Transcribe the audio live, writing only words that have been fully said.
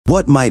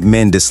What might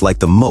men dislike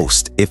the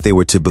most if they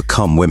were to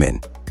become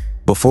women?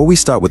 Before we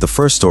start with the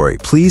first story,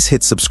 please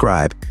hit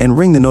subscribe and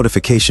ring the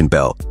notification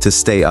bell to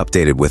stay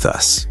updated with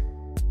us.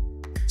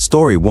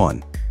 Story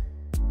 1.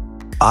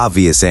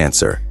 Obvious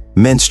answer: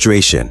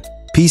 menstruation,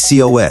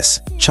 PCOS,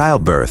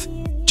 childbirth.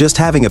 Just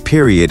having a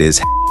period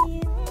is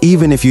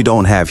even if you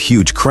don't have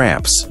huge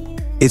cramps.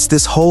 It's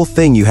this whole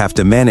thing you have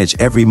to manage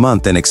every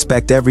month and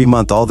expect every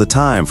month all the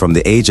time from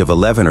the age of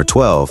 11 or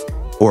 12,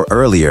 or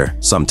earlier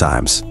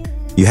sometimes.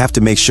 You have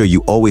to make sure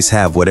you always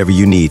have whatever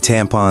you need: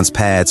 tampons,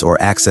 pads, or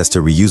access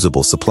to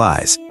reusable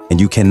supplies, and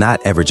you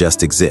cannot ever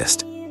just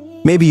exist.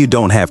 Maybe you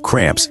don't have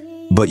cramps,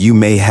 but you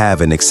may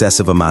have an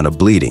excessive amount of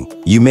bleeding.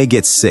 You may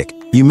get sick.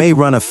 You may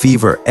run a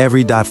fever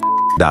every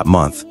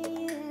month.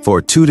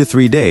 For 2 to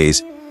 3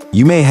 days,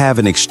 you may have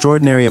an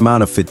extraordinary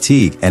amount of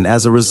fatigue, and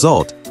as a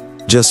result,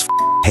 just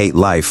hate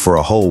life for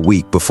a whole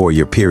week before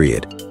your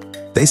period.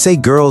 They say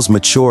girls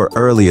mature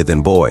earlier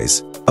than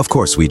boys. Of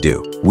course we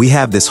do. We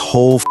have this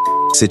whole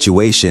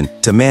situation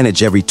to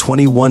manage every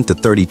 21 to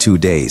 32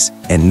 days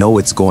and know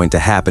it's going to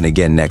happen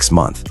again next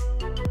month.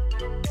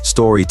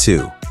 Story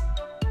 2.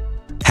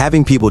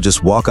 Having people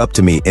just walk up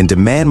to me and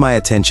demand my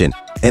attention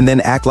and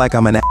then act like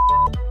I'm an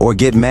or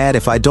get mad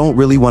if I don't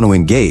really want to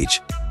engage.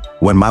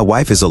 When my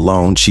wife is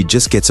alone, she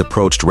just gets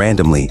approached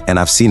randomly, and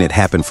I've seen it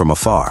happen from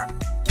afar.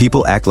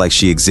 People act like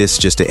she exists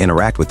just to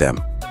interact with them.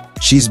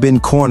 She's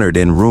been cornered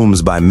in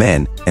rooms by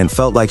men and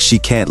felt like she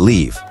can't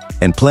leave,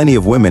 and plenty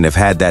of women have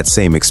had that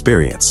same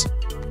experience.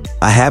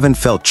 I haven't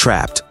felt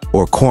trapped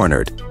or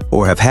cornered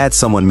or have had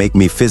someone make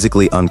me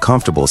physically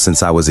uncomfortable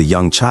since I was a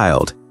young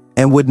child,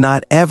 and would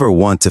not ever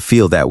want to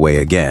feel that way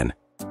again.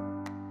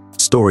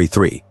 Story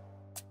 3.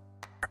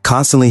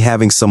 Constantly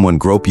having someone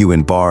grope you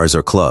in bars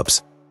or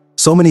clubs.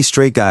 So many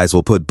straight guys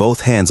will put both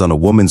hands on a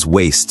woman's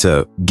waist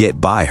to get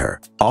by her,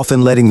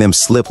 often letting them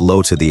slip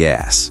low to the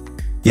ass.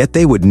 Yet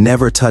they would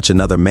never touch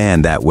another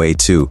man that way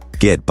to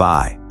get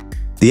by.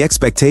 The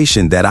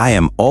expectation that I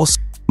am also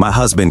my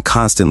husband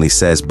constantly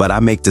says, but I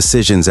make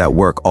decisions at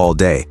work all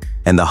day,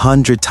 and the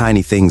 100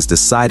 tiny things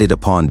decided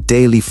upon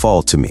daily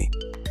fall to me.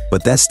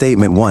 But that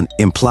statement, 1,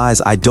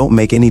 implies I don't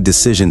make any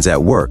decisions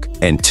at work,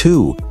 and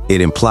 2, it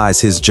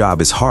implies his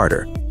job is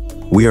harder.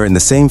 We are in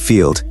the same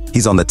field.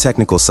 He's on the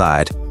technical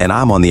side, and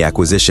I'm on the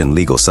acquisition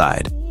legal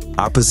side.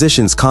 Our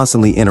positions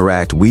constantly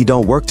interact. We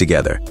don't work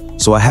together,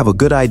 so I have a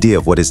good idea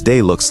of what his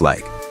day looks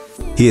like.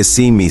 He has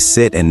seen me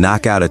sit and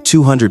knock out a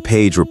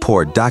 200-page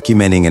report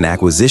documenting an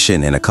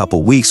acquisition in a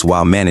couple weeks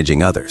while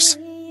managing others.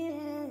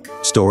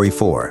 Story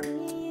 4.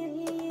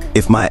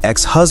 If my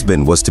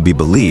ex-husband was to be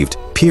believed,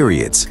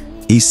 periods,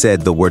 he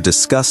said they were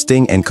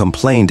disgusting and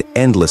complained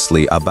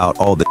endlessly about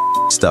all the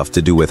stuff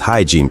to do with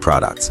hygiene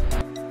products.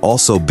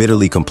 Also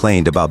bitterly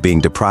complained about being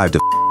deprived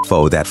of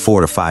for that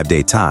 4 to 5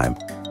 day time.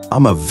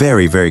 I'm a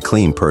very, very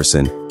clean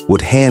person,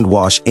 would hand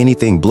wash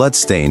anything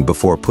bloodstained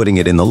before putting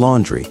it in the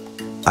laundry.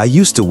 I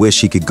used to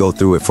wish he could go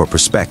through it for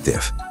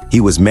perspective.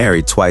 He was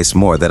married twice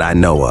more that I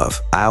know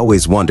of. I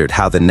always wondered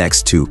how the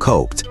next two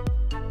coped.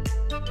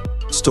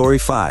 Story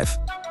 5.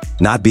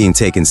 Not being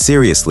taken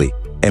seriously,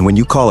 and when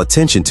you call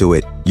attention to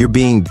it, you're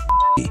being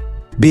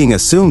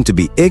assumed to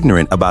be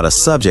ignorant about a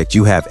subject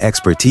you have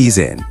expertise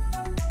in.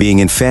 Being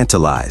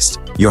infantilized.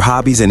 Your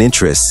hobbies and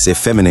interests, if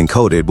feminine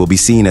coded, will be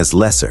seen as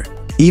lesser.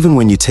 Even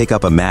when you take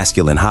up a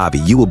masculine hobby,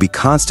 you will be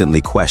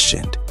constantly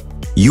questioned.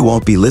 You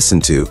won't be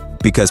listened to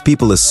because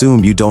people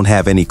assume you don't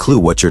have any clue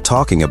what you're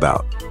talking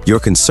about.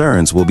 Your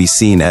concerns will be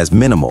seen as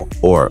minimal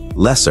or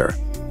lesser.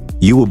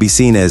 You will be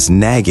seen as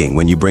nagging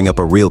when you bring up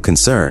a real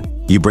concern.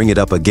 You bring it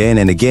up again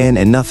and again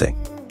and nothing.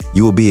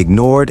 You will be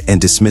ignored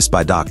and dismissed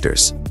by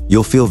doctors.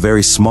 You'll feel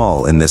very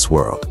small in this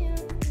world.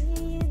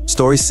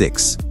 Story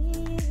 6.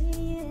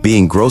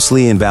 Being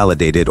grossly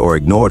invalidated or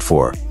ignored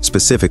for,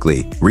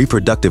 specifically,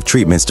 reproductive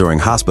treatments during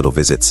hospital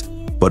visits,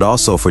 but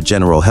also for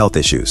general health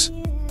issues.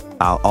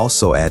 I'll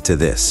also add to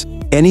this.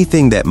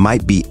 Anything that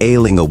might be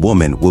ailing a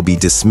woman will be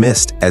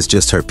dismissed as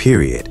just her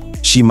period.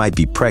 She might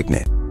be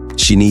pregnant.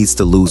 She needs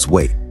to lose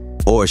weight.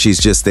 Or she's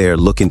just there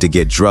looking to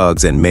get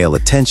drugs and male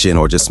attention,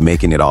 or just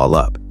making it all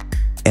up.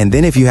 And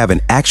then if you have an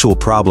actual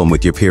problem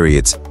with your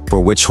periods, for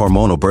which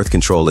hormonal birth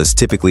control is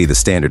typically the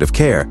standard of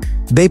care,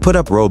 they put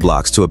up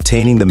roadblocks to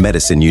obtaining the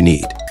medicine you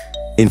need.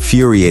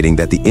 Infuriating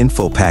that the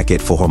info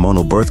packet for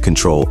hormonal birth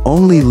control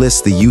only lists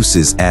the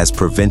uses as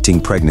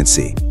preventing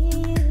pregnancy.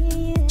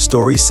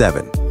 Story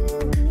 7.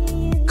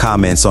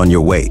 Comments on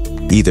your weight.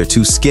 Either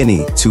too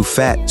skinny, too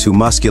fat, too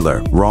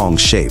muscular, wrong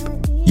shape.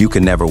 You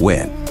can never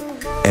win.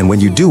 And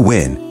when you do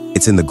win,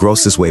 it's in the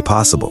grossest way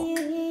possible.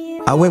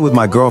 I went with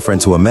my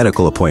girlfriend to a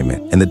medical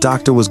appointment, and the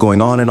doctor was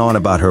going on and on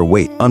about her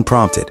weight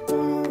unprompted.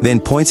 Then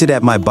pointed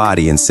at my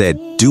body and said,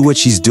 "Do what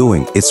she's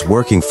doing, it's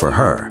working for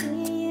her."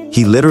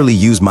 He literally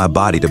used my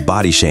body to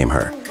body shame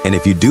her. And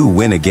if you do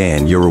win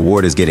again, your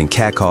reward is getting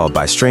catcalled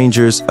by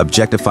strangers,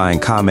 objectifying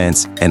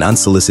comments, and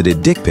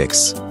unsolicited dick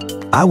pics.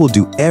 I will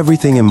do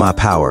everything in my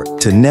power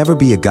to never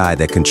be a guy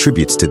that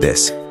contributes to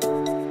this.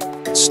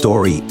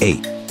 Story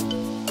 8.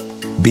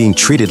 Being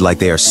treated like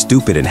they are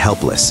stupid and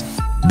helpless.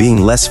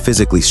 Being less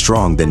physically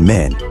strong than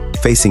men.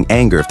 facing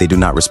anger if they do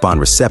not respond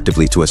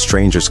receptively to a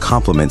stranger's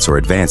compliments or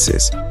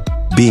advances,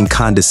 being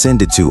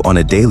condescended to on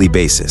a daily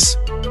basis.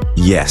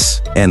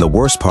 Yes, and the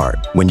worst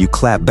part, when you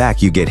clap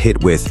back you get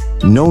hit with,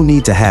 "No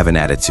need to have an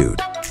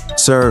attitude.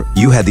 Sir,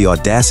 you had the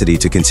audacity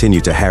to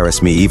continue to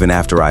harass me even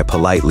after I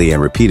politely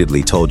and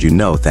repeatedly told you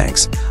no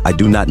thanks, I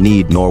do not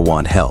need nor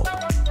want help."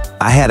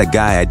 I had a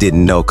guy I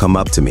didn't know come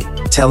up to me,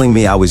 telling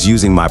me I was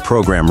using my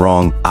program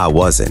wrong, I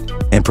wasn't,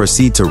 and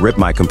proceed to rip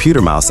my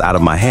computer mouse out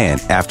of my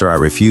hand after I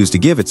refused to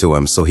give it to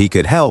him so he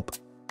could help.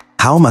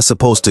 How am I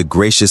supposed to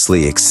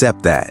graciously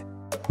accept that?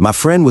 My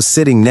friend was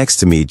sitting next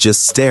to me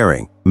just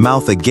staring,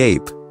 mouth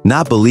agape,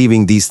 not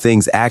believing these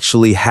things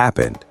actually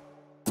happened.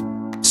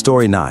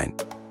 Story 9.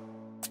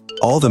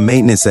 All the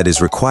maintenance that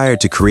is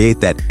required to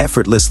create that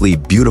effortlessly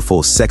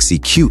beautiful, sexy,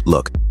 cute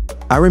look.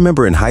 I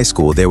remember in high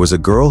school there was a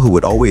girl who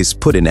would always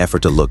put in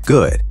effort to look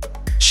good.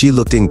 She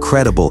looked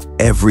incredible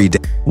every day.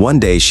 One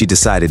day she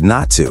decided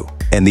not to,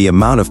 and the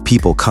amount of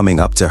people coming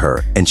up to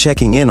her and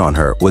checking in on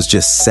her was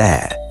just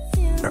sad.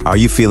 "Are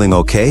you feeling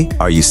okay?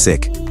 Are you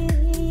sick?"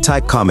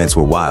 Type comments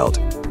were wild.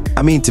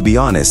 I mean, to be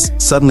honest,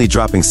 suddenly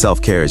dropping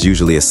self-care is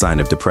usually a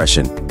sign of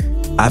depression.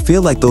 I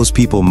feel like those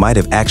people might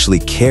have actually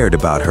cared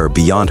about her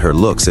beyond her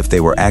looks if they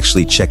were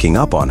actually checking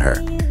up on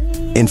her.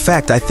 In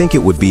fact, I think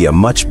it would be a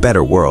much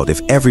better world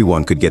if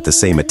everyone could get the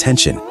same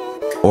attention.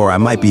 Or I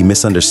might be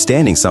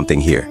misunderstanding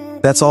something here.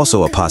 That's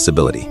also a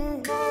possibility.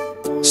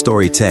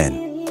 Story 10.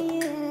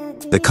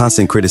 The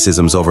constant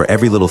criticisms over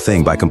every little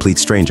thing by complete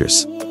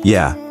strangers.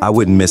 Yeah, I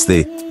wouldn't miss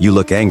the "you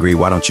look angry,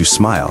 why don't you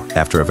smile"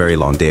 after a very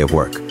long day of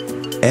work.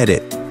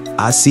 Edit.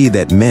 I see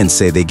that men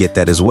say they get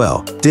that as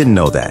well. Didn't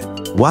know that.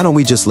 Why don't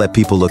we just let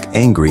people look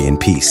angry in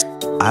peace?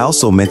 I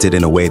also meant it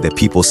in a way that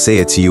people say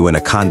it to you in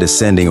a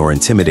condescending or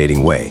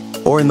intimidating way.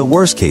 Or in the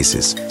worst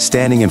cases,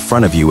 standing in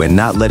front of you and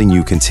not letting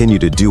you continue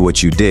to do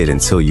what you did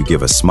until you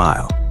give a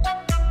smile.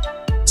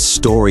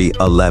 Story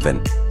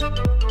 11.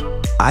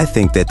 I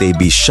think that they'd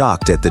be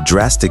shocked at the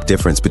drastic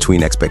difference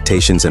between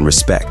expectations and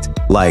respect.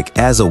 Like,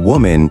 as a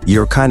woman,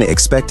 you're kinda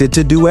expected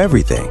to do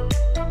everything.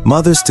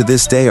 Mothers to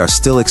this day are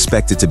still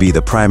expected to be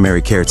the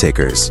primary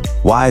caretakers.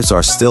 Wives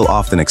are still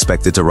often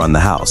expected to run the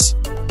house.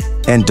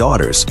 And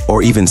daughters,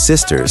 or even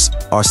sisters,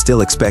 are still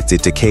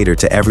expected to cater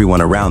to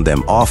everyone around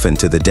them, often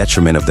to the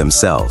detriment of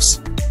themselves.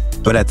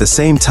 But at the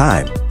same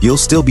time, you'll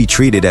still be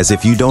treated as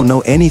if you don't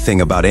know anything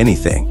about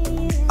anything.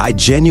 I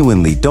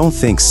genuinely don't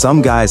think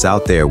some guys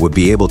out there would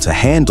be able to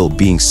handle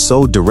being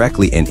so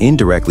directly and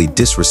indirectly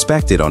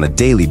disrespected on a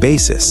daily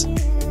basis,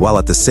 while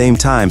at the same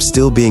time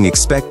still being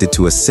expected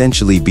to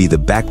essentially be the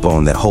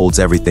backbone that holds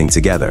everything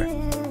together.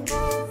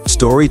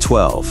 Story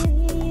 12.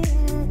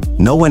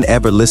 No one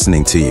ever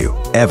listening to you,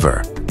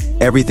 ever.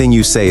 Everything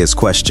you say is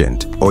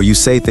questioned, or you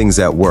say things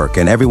at work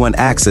and everyone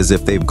acts as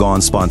if they've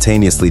gone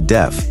spontaneously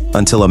deaf,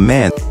 until a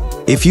man.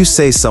 If you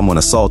say someone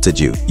assaulted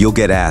you, you'll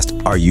get asked,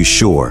 "Are you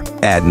sure?"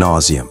 ad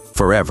nauseum,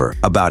 forever,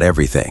 about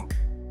everything.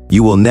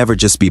 You will never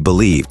just be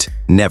believed,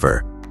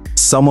 never.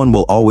 Someone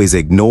will always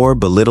ignore,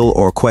 belittle,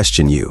 or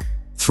question you.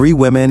 3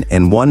 women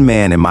and 1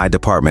 man in my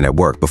department at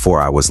work before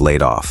I was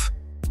laid off.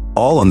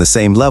 All on the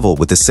same level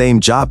with the same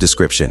job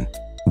description.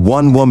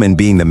 1 woman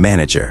being the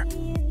manager.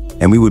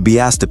 And we would be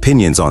asked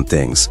opinions on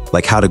things,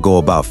 like how to go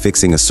about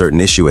fixing a certain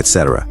issue,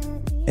 etc.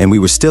 And we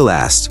were still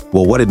asked,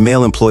 well, what did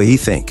male employee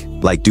think?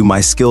 Like, do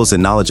my skills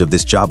and knowledge of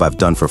this job I've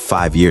done for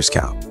 5 years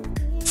count?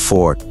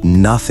 For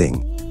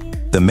nothing.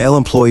 The male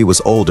employee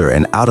was older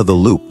and out of the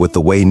loop with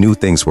the way new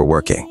things were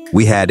working.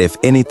 We had, if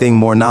anything,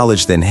 more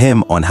knowledge than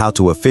him on how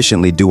to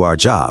efficiently do our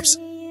jobs.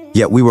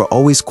 Yet we were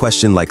always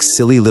questioned like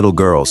silly little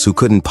girls who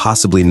couldn't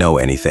possibly know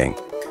anything.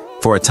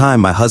 For a time,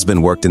 my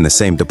husband worked in the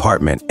same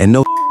department, and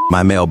no,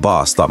 my male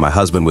boss thought my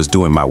husband was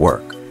doing my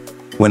work.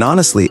 When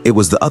honestly, it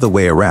was the other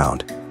way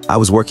around. I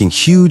was working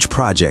huge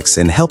projects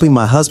and helping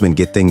my husband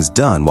get things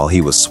done while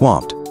he was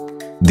swamped.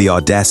 The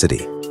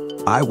audacity.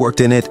 I worked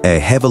in it, a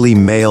heavily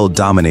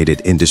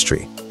male-dominated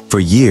industry. For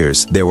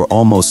years, there were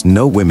almost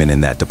no women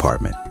in that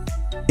department.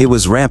 It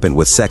was rampant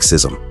with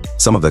sexism.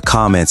 Some of the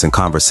comments and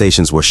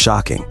conversations were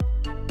shocking.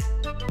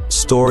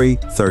 Story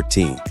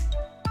 13.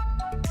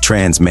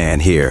 Trans man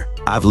here.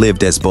 I've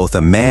lived as both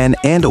a man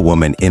and a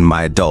woman in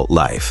my adult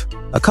life.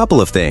 A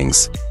couple of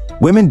things.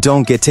 Women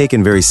don't get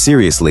taken very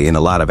seriously in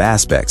a lot of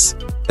aspects,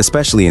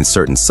 especially in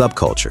certain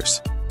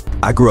subcultures.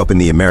 I grew up in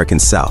the American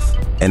South,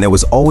 and there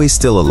was always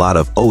still a lot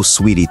of "oh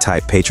sweetie"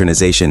 type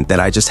patronization that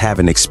I just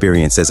haven't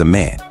experienced as a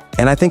man,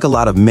 and I think a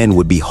lot of men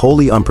would be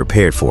wholly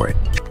unprepared for it.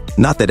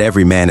 Not that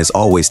every man is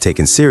always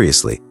taken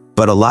seriously,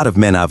 but a lot of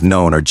men I've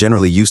known are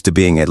generally used to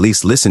being at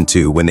least listened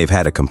to when they've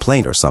had a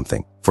complaint or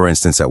something, for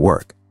instance at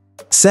work.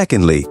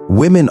 Secondly,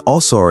 women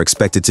also are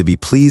expected to be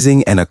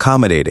pleasing and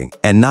accommodating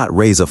and not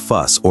raise a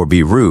fuss or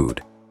be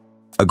rude.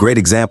 A great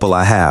example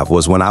I have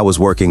was when I was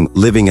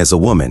living as a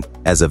woman,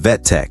 as a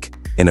vet tech,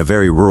 in a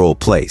very rural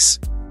place.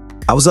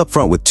 I was up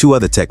front with 2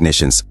 other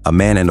technicians, a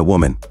man and a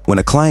woman, when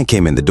a client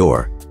came in the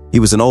door. He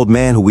was an old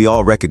man who we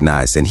all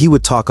recognized, and he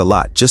would talk a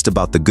lot just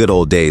about the good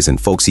old days and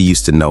folks he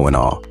used to know and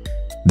all.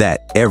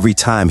 That every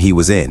time he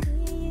was in,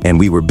 and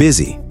we were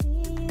busy.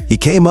 He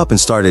came up and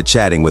started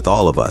chatting with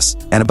all of us,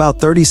 and about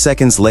 30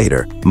 seconds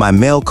later, my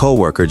male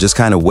coworker just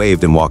kind of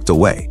waved and walked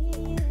away.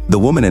 The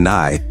woman and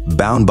I,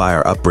 bound by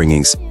our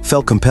upbringings,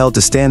 felt compelled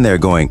to stand there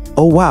going,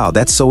 "Oh wow,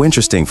 that's so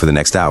interesting," for the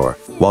next hour,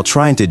 while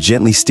trying to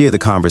gently steer the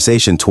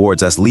conversation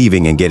towards us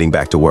leaving and getting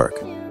back to work.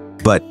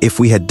 But if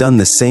we had done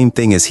the same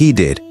thing as he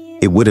did,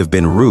 it would have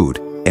been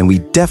rude, and we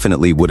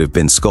definitely would have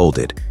been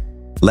scolded.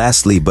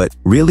 Lastly, but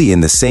really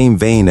in the same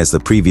vein as the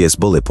previous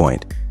bullet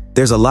point,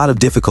 there's a lot of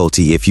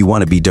difficulty if you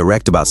want to be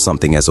direct about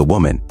something as a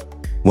woman.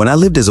 When I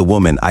lived as a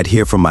woman, I'd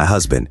hear from my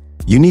husband,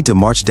 "You need to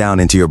march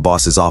down into your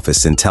boss's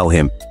office and tell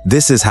him,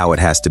 this is how it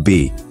has to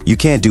be. You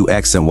can't do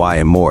X and Y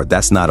and more,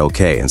 that's not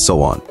okay," and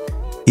so on.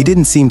 He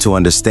didn't seem to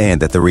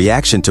understand that the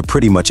reaction to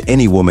pretty much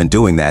any woman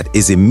doing that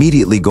is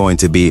immediately going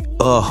to be,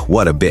 "Ugh,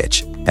 what a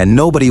bitch," and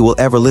nobody will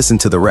ever listen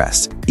to the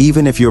rest.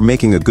 Even if you're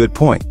making a good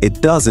point, it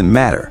doesn't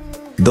matter.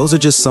 Those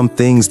are just some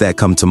things that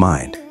come to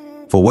mind.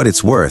 For what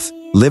it's worth,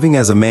 living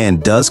as a man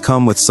does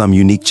come with some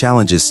unique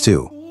challenges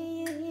too.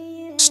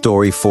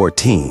 Story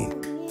 14.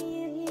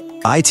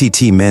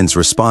 ITT men's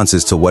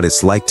responses to what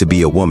it's like to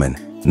be a woman,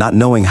 not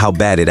knowing how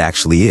bad it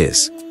actually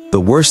is.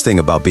 The worst thing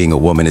about being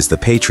a woman is the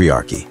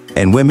patriarchy,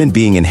 and women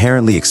being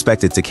inherently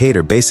expected to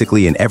cater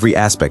basically in every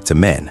aspect to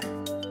men.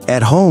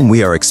 At home,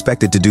 we are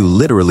expected to do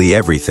literally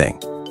everything.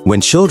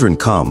 When children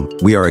come,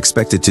 we are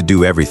expected to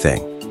do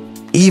everything.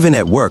 Even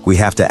at work, we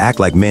have to act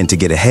like men to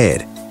get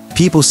ahead.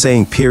 People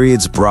saying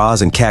periods,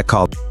 bras, and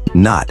catcall,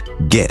 not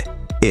get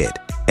it.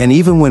 And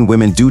even when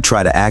women do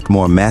try to act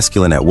more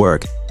masculine at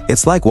work,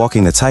 it's like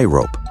walking a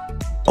tightrope.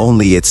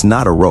 Only it's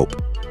not a rope,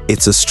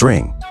 it's a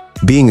string.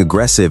 Being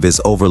aggressive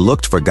is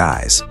overlooked for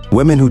guys.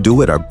 Women who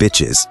do it are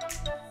bitches.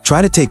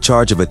 Try to take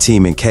charge of a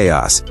team in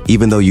chaos,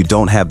 even though you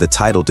don't have the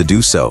title to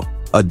do so.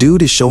 A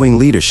dude is showing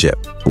leadership.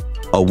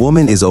 A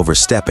woman is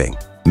overstepping.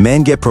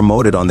 Men get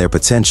promoted on their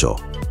potential.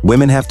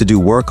 Women have to do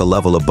work a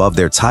level above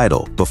their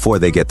title before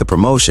they get the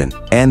promotion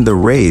and the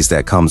raise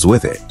that comes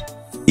with it.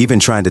 Even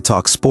trying to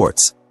talk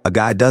sports, a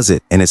guy does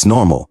it and it's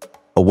normal.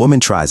 A woman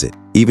tries it,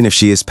 even if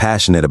she is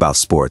passionate about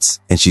sports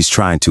and she's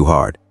trying too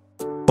hard.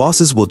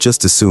 Bosses will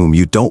just assume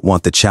you don't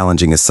want the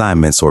challenging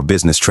assignments or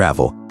business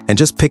travel and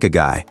just pick a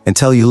guy and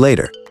tell you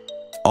later.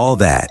 All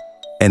that.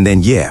 And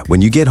then yeah,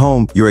 when you get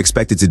home, you're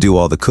expected to do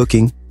all the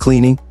cooking,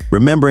 cleaning,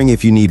 remembering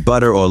if you need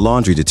butter or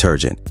laundry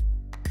detergent.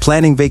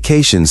 Planning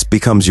vacations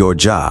becomes your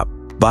job,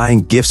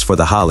 buying gifts for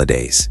the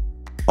holidays.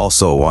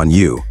 Also on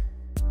you.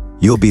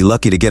 You'll be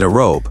lucky to get a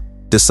robe.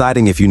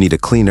 Deciding if you need a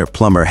cleaner,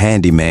 plumber,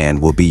 handyman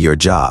will be your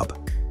job.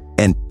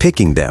 And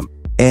picking them,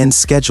 and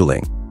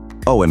scheduling.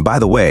 Oh, and by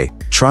the way,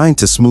 trying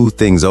to smooth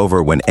things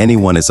over when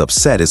anyone is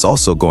upset is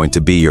also going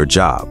to be your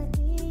job.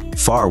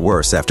 Far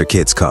worse after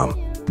kids come.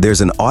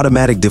 There's an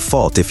automatic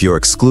default if you're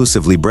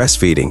exclusively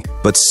breastfeeding,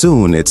 but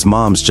soon it's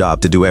mom's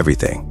job to do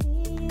everything.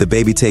 The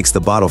baby takes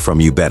the bottle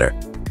from you better.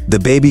 The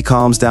baby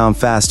calms down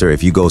faster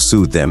if you go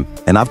soothe them,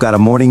 and I've got a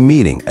morning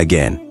meeting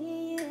again.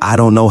 I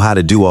don't know how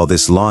to do all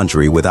this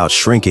laundry without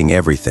shrinking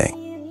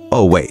everything.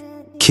 Oh wait,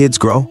 kids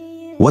grow?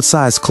 What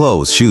size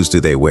clothes, shoes do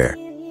they wear?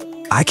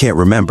 I can't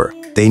remember.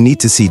 They need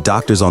to see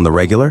doctors on the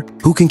regular?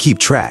 Who can keep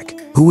track?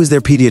 Who is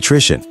their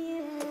pediatrician?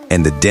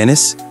 And the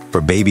dentist for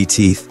baby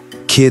teeth?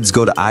 Kids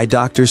go to eye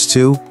doctors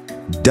too?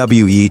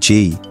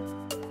 WEHE.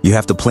 You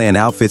have to plan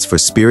outfits for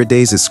spirit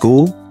days at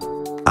school?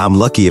 I'm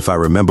lucky if I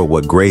remember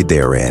what grade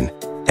they're in.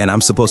 And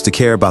I'm supposed to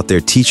care about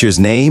their teacher's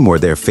name or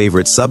their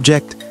favorite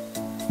subject?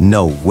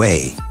 No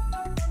way.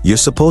 You're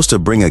supposed to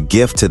bring a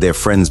gift to their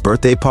friend's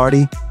birthday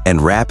party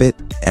and wrap it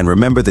and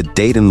remember the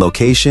date and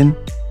location?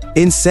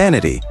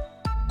 Insanity.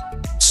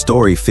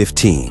 Story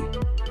 15.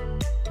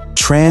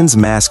 Trans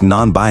masked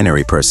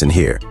non-binary person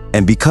here.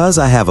 And because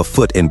I have a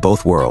foot in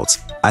both worlds,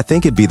 I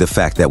think it'd be the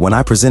fact that when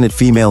I presented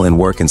female in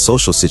work and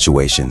social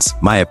situations,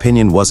 my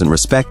opinion wasn't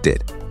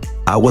respected.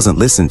 I wasn't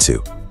listened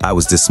to. I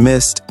was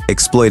dismissed,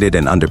 exploited,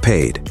 and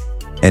underpaid.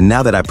 And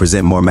now that I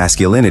present more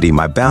masculinity,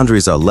 my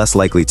boundaries are less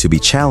likely to be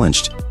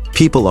challenged.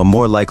 People are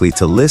more likely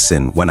to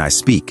listen when I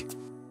speak.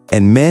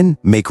 And men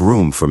make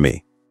room for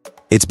me.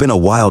 It's been a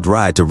wild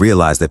ride to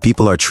realize that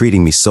people are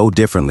treating me so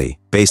differently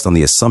based on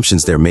the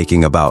assumptions they're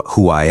making about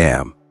who I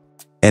am.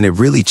 And it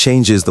really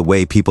changes the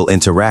way people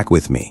interact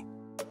with me.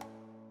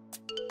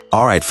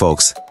 Alright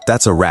folks,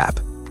 that's a wrap.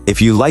 If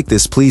you like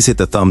this, please hit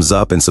the thumbs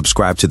up and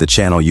subscribe to the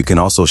channel. You can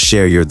also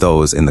share your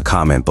thoughts in the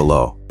comment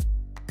below.